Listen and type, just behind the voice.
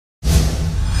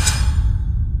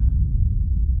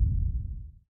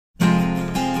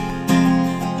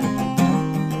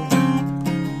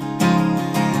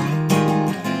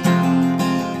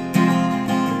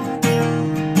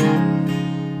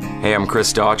I'm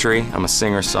Chris Daughtry. I'm a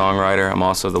singer-songwriter. I'm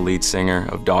also the lead singer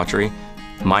of Daughtry.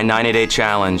 My 90-day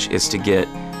challenge is to get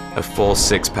a full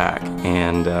six-pack,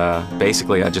 and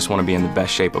basically I just want to be in the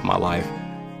best shape of my life.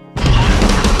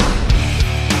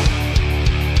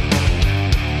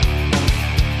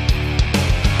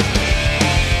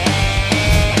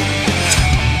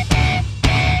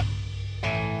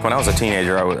 When I was a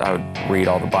teenager, I would read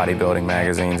all the bodybuilding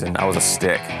magazines, and I was a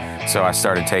stick. So I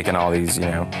started taking all these,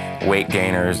 weight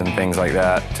gainers and things like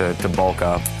that to bulk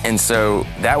up. And so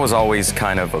that was always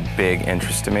kind of a big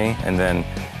interest to me. And then,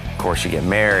 of course, you get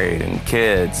married and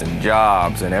kids and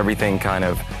jobs, and everything kind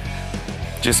of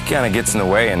gets in the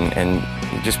way, and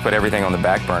you just put everything on the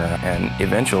back burner. And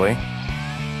eventually,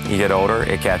 you get older,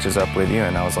 it catches up with you,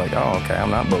 and I was like, oh, okay,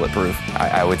 I'm not bulletproof.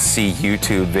 I would see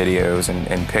YouTube videos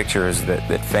and pictures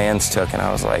that fans took, and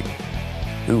I was like,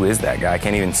 who is that guy? I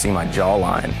can't even see my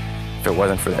jawline if it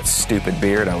wasn't for that stupid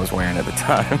beard I was wearing at the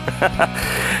time.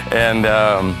 And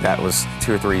that was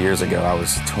 2 or 3 years ago. I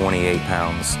was 28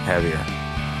 pounds heavier,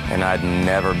 and I'd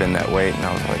never been that weight, and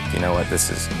I was like, you know what,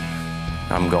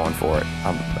 I'm going for it.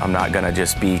 I'm not gonna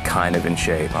just be kind of in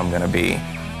shape. I'm gonna be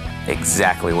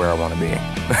exactly where I want to be.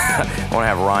 I want to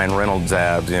have Ryan Reynolds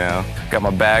abs, Got my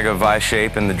bag of Vice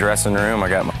Shape in the dressing room. I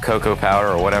got my cocoa powder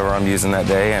or whatever I'm using that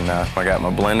day, and I got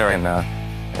my blender, and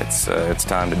it's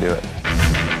time to do it.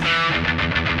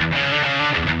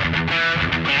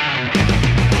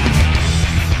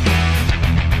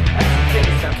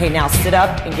 Okay, now sit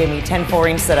up and give me 10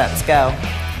 full-range sit-ups. Go.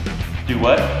 Do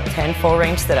what? 10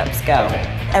 full-range sit-ups. Go.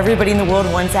 Okay. Everybody in the world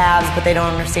wants abs, but they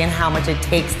don't understand how much it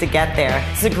takes to get there.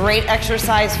 It's a great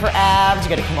exercise for abs. You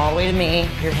gotta come all the way to me.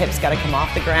 Your hips gotta come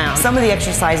off the ground. Some of the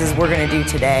exercises we're gonna do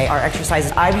today are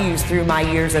exercises I've used through my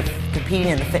years of competing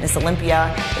in the Fitness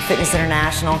Olympia, the Fitness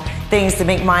International, things to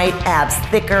make my abs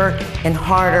thicker and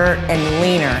harder and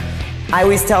leaner. I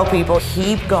always tell people,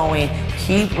 keep going,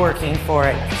 keep working for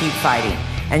it, keep fighting,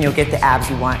 and you'll get the abs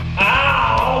you want.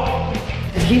 Ow!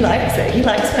 He likes it. He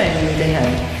likes when you do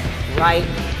him. Right,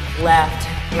 left,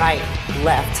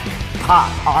 pop,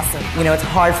 awesome. It's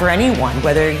hard for anyone,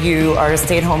 whether you are a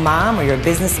stay-at-home mom or you're a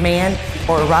businessman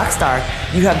or a rock star,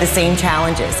 you have the same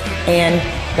challenges. And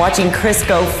watching Chris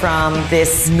go from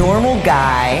this normal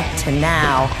guy to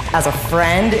now as a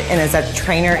friend and as a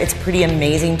trainer, it's pretty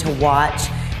amazing to watch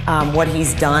what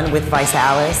he's done with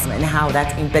Visalis and how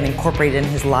that's been incorporated in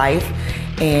his life.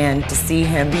 And to see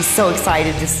him be so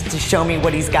excited to show me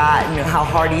what he's got and how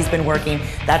hard he's been working,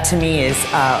 that to me is,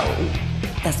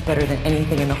 that's better than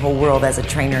anything in the whole world as a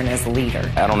trainer and as a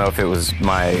leader. I don't know if it was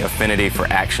my affinity for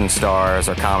action stars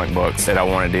or comic books that I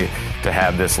wanted to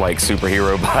have this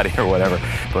superhero body or whatever,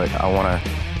 but I want to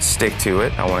stick to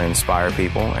it. I want to inspire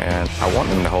people, and I want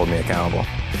them to hold me accountable.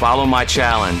 Follow my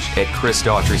challenge at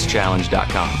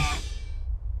chrisdaughtryschallenge.com.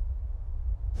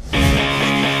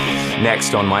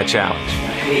 Next on my challenge.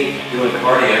 I hate doing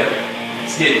cardio.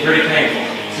 It's getting pretty painful.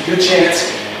 It's a good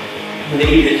chance I'm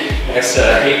gonna eat it. Like I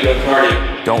said, I hate doing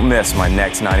cardio. Don't miss my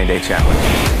next 90-day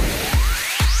challenge.